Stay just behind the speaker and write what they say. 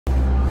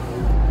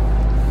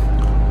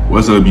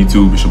What's up,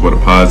 YouTube? It's your boy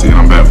Dxposit, and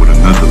I'm back with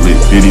another lit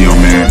video,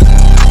 man.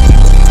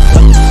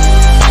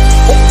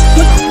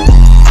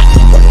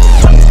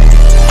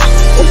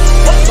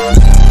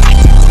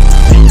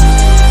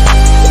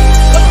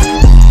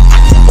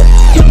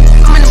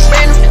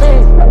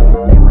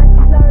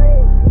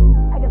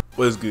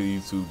 What's good,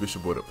 YouTube? It's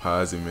your boy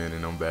Dxposit, man,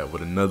 and I'm back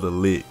with another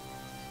lit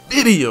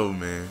video,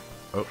 man.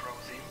 Oh,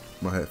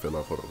 my hat fell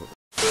off. Hold on.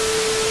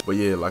 But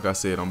yeah, like I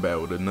said, I'm back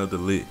with another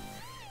lit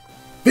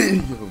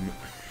video, man.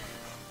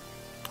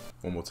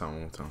 One more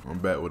time. I'm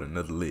back with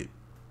another lit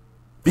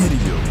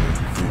video,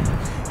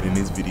 man. And in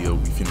this video,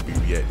 we finna be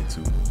reacting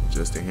to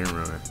Justin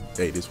Herron.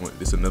 Hey, this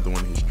another one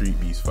of his street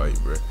beast fight,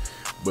 bruh.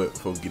 But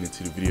before we get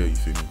into the video, you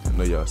feel me? I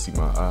know y'all see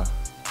my eye.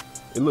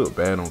 It look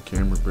bad on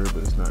camera, bro,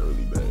 but it's not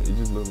really bad. It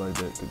just look like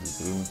that, cause you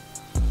feel me?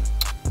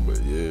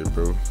 But yeah,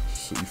 bro.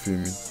 So you feel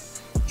me?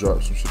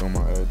 Drop some shit on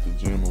my eye at the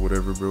gym or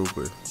whatever, bro.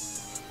 But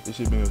this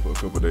shit been for a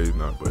couple days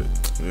now, but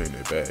it ain't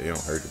that bad. It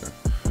don't hurt it now.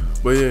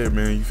 But yeah,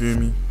 man, you feel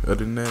me?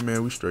 Other than that,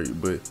 man, we straight.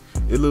 But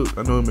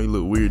I know it may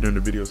look weird during the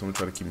video, so I'm gonna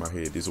try to keep my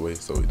head this way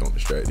so it don't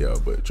distract y'all.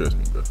 But trust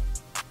me, bro,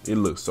 it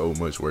looks so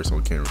much worse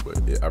on camera,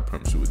 but I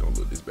promise you it don't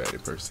look this bad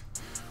in person.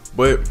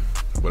 But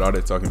with all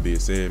that talking being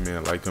said,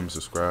 man, like, comment,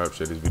 subscribe,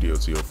 share this video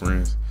to your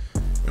friends.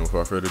 And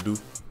without further ado,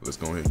 let's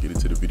go ahead and get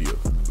into the video.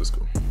 Let's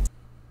go.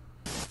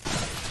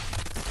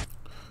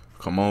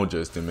 Come on,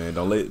 Justin, man.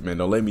 Don't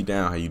let me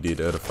down how you did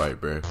the other fight,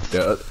 bro.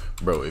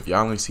 Bro, if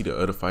y'all ain't see the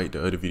other fight,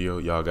 the other video,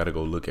 y'all gotta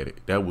go look at it.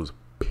 That was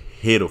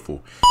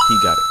pitiful. He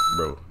got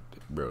it,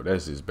 bro.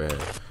 That's just bad.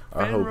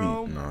 I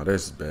hope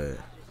that's bad.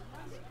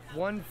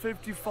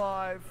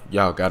 155.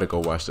 Y'all gotta go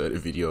watch the other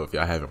video if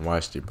y'all haven't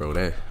watched it, bro.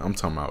 I'm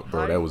talking about,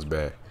 bro. That was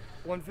bad.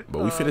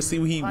 But we finna see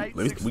what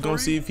we gonna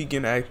see if he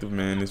getting active,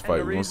 man. This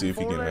fight, we gonna see if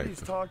he getting active.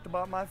 He's talked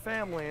about my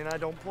family, and I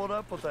don't put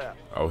up with that.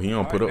 Oh, he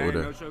don't put up with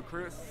that. No show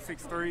Chris,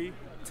 6'3",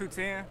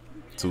 210.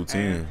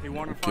 210. He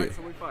wanted to fight,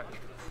 so we fight.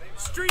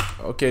 Street.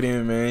 Okay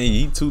then, man.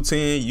 He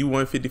 210, you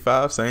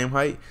 155, same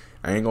height.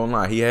 I ain't gonna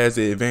lie, he has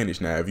the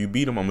advantage now. If you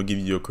beat him, I'm gonna give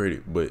you your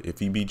credit. But if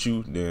he beat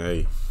you, then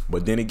hey.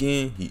 But then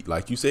again,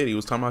 like you said, he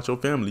was talking about your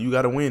family. You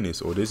gotta win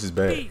this, or this is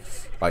bad.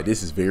 Like,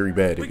 this is very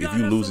bad. If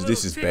you lose,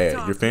 this is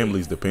bad. Your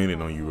family's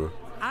dependent on you, bro.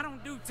 I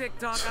don't do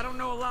TikTok. I don't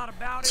know a lot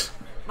about it.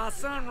 My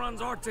son runs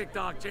our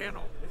TikTok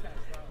channel.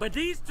 But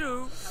these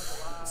two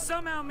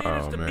somehow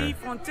managed to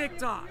beef on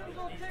TikTok.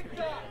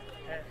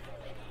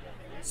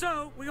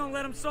 So we're gonna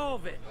let them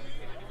solve it.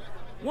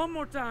 One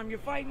more time, your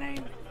fight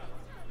name?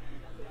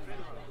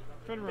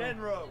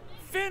 Finro.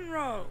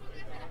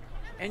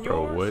 And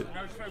yours? Bro, what?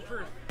 No show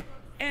Chris.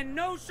 And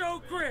no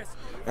show Chris.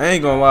 I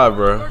ain't gonna lie,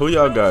 bro. Who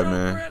y'all got,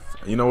 man?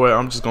 You know what?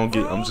 I'm just gonna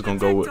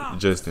go with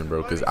Justin,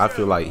 bro, because I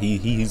feel like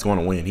he's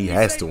gonna win. He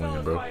has to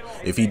win, bro.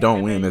 If he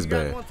don't win, that's bad.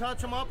 You guys want to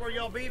touch him up, or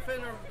y'all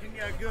beefing, or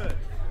good?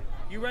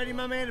 You ready,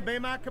 my man, to obey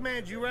my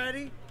commands? You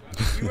ready?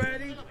 You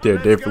ready? They're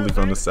definitely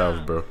from the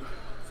south, bro.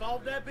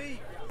 Solve that beef.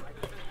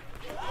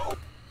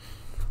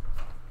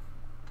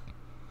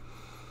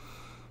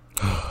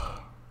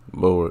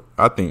 Lord,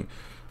 I think.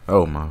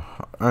 Oh my!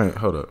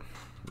 Hold up.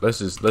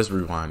 Let's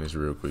rewind this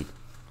real quick.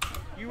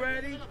 You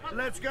ready?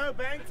 Let's go,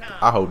 bang time.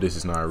 I hope this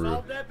is not real.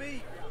 Solve that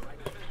beef.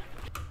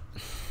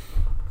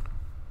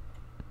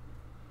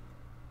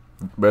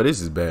 Bro,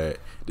 this is bad.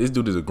 This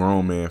dude is a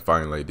grown man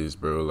fighting like this,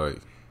 bro. Like,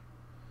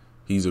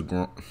 he's a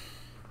grown.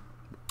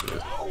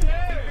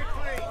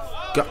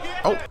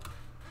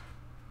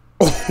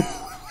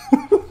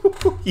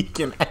 He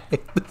can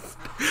active.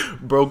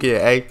 Bro,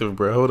 get active,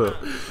 bro. Hold up.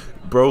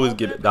 Bro is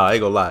getting. Nah, I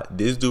ain't gonna lie.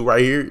 This dude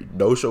right here,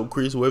 no show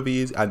Chris, whoever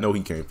he is, I know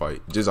he can't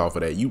fight. Just off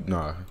of that.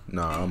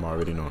 Nah, I'm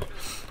already knowing.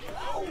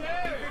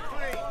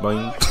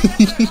 Bing.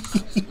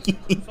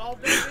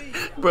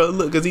 Bro,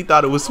 look, cause he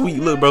thought it was sweet.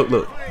 Look, bro,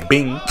 look.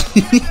 Bing.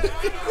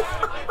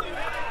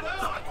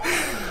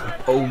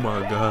 Oh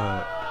my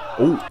god.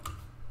 Oh.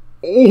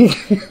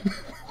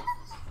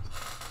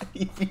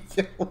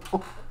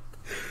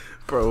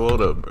 Bro,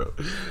 hold up,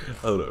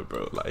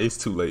 bro. Like, it's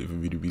too late for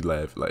me to be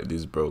laughing like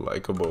this, bro.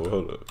 Like, come on,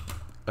 hold up.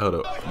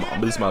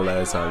 This is my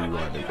last time you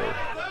running, bro.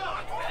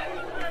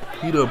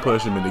 He done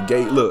punched him in the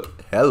gate. Look,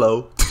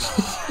 hello.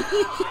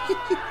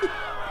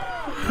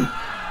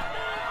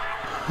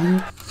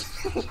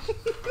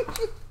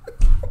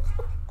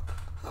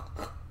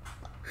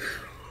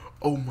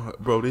 Oh my,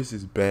 bro, this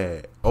is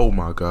bad. Oh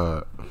my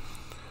god,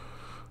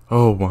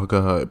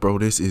 bro,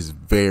 this is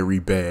very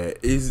bad.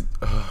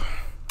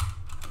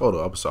 Hold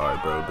up, I'm sorry,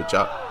 bro, but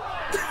y'all.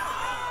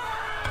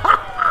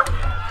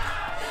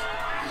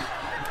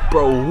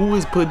 Bro, who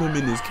is putting him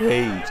in this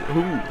cage?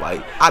 Who?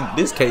 Like,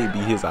 this can't be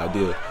his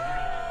idea.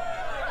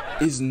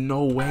 It's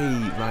no way.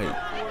 Like,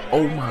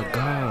 oh my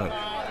god.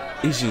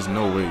 It's just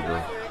no way,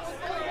 bro.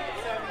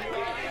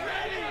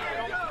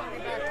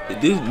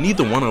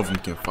 Neither one of them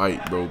can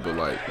fight, bro, but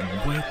like,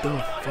 what the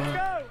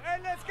fuck?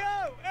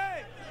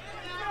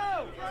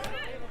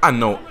 I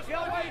know.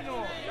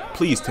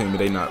 Please tell me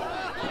they not.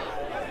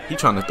 He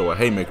trying to throw a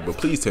haymaker, but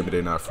please tell me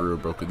they're not for real,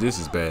 bro, because this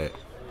is bad.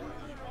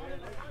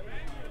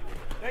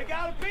 They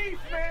got a beef,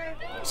 man.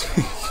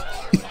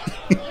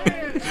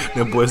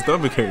 That boy's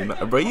stomach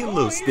hurt. Bro, you a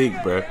little stick,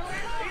 bro.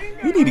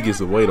 You need to get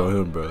some weight on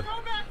him, bro.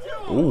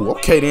 Ooh,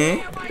 okay then.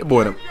 That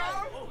boy,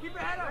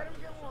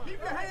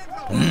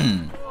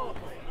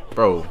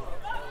 bro.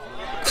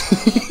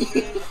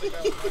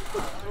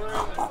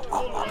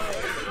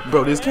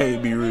 Bro, this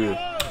can't be real.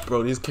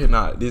 Bro, this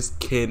cannot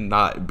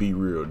be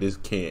real. This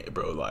can't,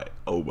 bro. Like,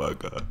 oh my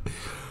god.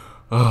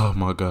 Oh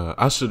my god.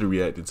 I should have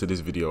reacted to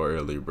this video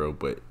earlier, bro,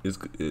 but it's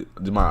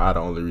the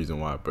only reason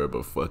why, bro.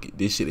 But fuck it.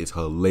 This shit is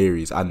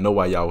hilarious. I know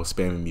why y'all was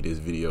spamming me this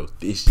video.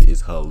 This shit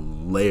is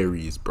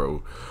hilarious,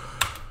 bro.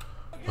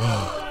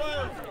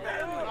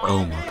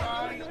 Oh my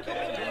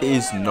god.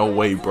 There's no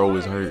way bro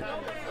is hurt.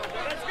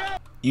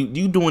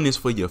 You doing this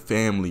for your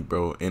family,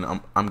 bro, and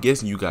I'm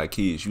guessing you got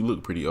kids. You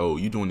look pretty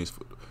old. You doing this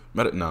for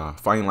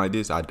fighting like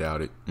this? I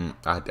doubt it.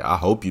 I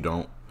hope you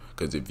don't,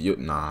 cause if you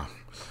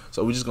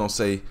so we're just gonna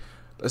say,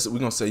 we're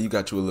gonna say you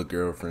got you a little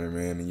girlfriend,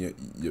 man, and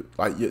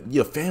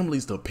your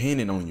family's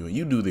depending on you, and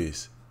you do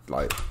this.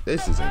 Like,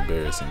 this is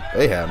embarrassing.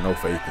 They have no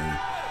faith in you.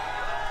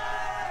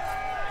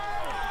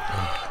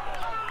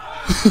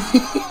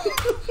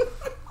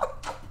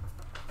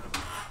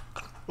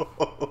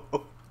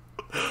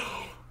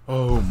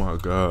 Oh my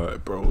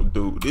god, bro,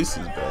 dude, this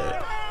is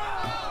bad.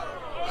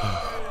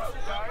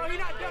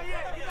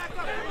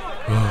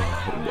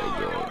 Oh my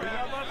god.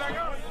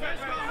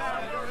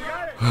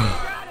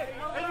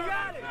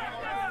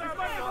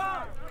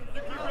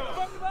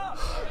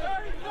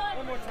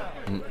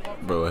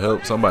 Bro,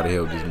 help somebody,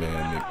 help this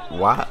man.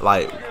 Why?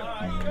 Like,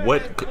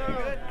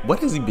 what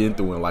has he been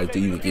through in life to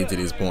even get to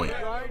this point?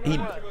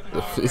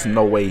 There's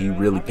no way he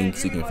really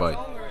thinks he can fight.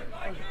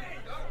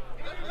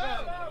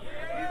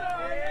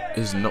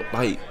 Is no,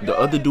 like, the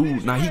other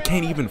dude, he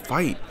can't even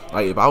fight.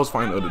 Like, if I was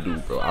fighting the other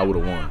dude, bro, I would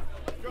have won.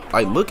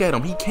 Like, look at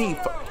him, he can't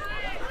fight.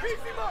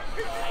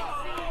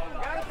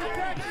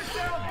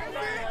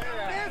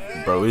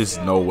 Bro, there's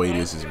no way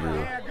this is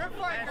real.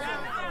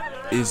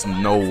 There's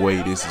no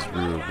way this is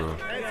real, bro.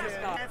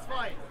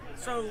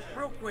 So,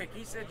 real quick,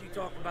 he said you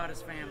talked about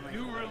his family.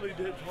 You really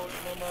did talk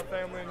about my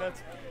family, and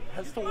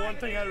that's the one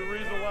thing, the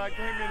reason why I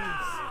came in.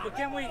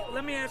 But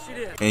let me ask you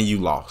this. And you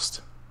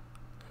lost.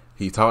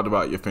 He talked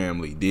about your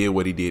family, did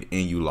what he did,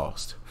 and you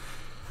lost.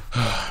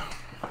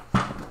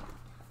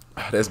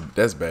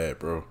 That's bad,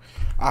 bro.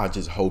 I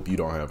just hope you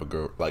don't have a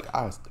girl. Like,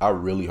 I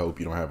really hope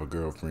you don't have a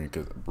girlfriend,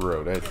 cause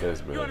bro, that's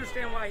bad. You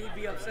understand why he'd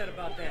be upset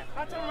about that?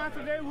 I told him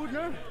after that we're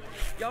done.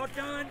 Y'all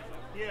done?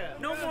 Yeah.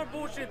 No more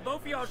bullshit.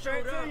 Both of y'all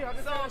showed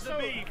up. Solve the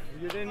beef.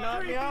 You didn't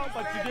knock me out,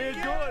 but you did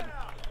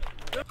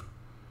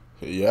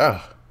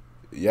good.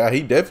 Yeah,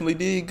 he definitely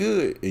did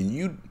good. And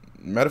you,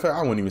 matter of fact,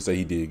 I wouldn't even say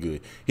he did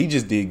good. He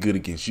just did good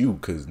against you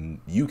because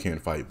you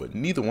can't fight, but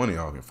neither one of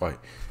y'all can fight.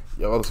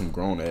 Y'all are some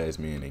grown ass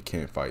men and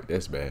can't fight.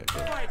 That's bad,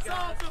 bro.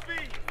 Solve the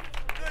beef.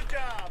 Good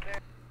job,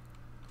 man.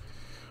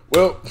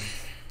 Well,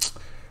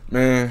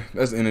 man,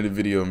 that's the end of the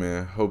video,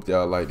 man. Hope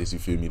y'all like this, you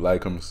feel me?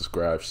 Like, comment,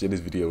 subscribe, share this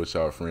video with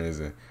y'all friends,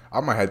 and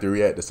I might have to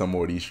react to some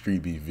more of these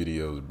street beef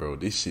videos, bro.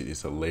 This shit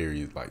is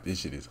hilarious. Like, this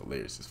shit is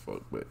hilarious as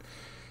fuck. But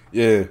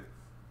yeah,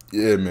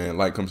 man,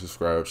 like, comment,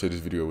 subscribe, share this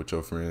video with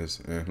your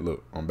friends, and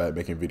look, I'm back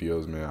making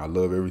videos, man. I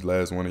love every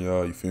last one of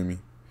y'all, you feel me?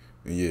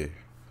 And yeah,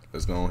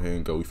 let's go ahead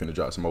and go. We finna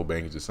drop some more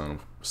bangers this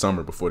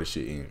summer before the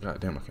shit ends. God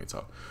damn, I can't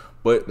talk.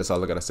 But that's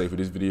all I gotta say for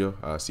this video.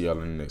 I'll see y'all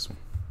in the next one.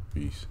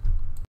 Peace.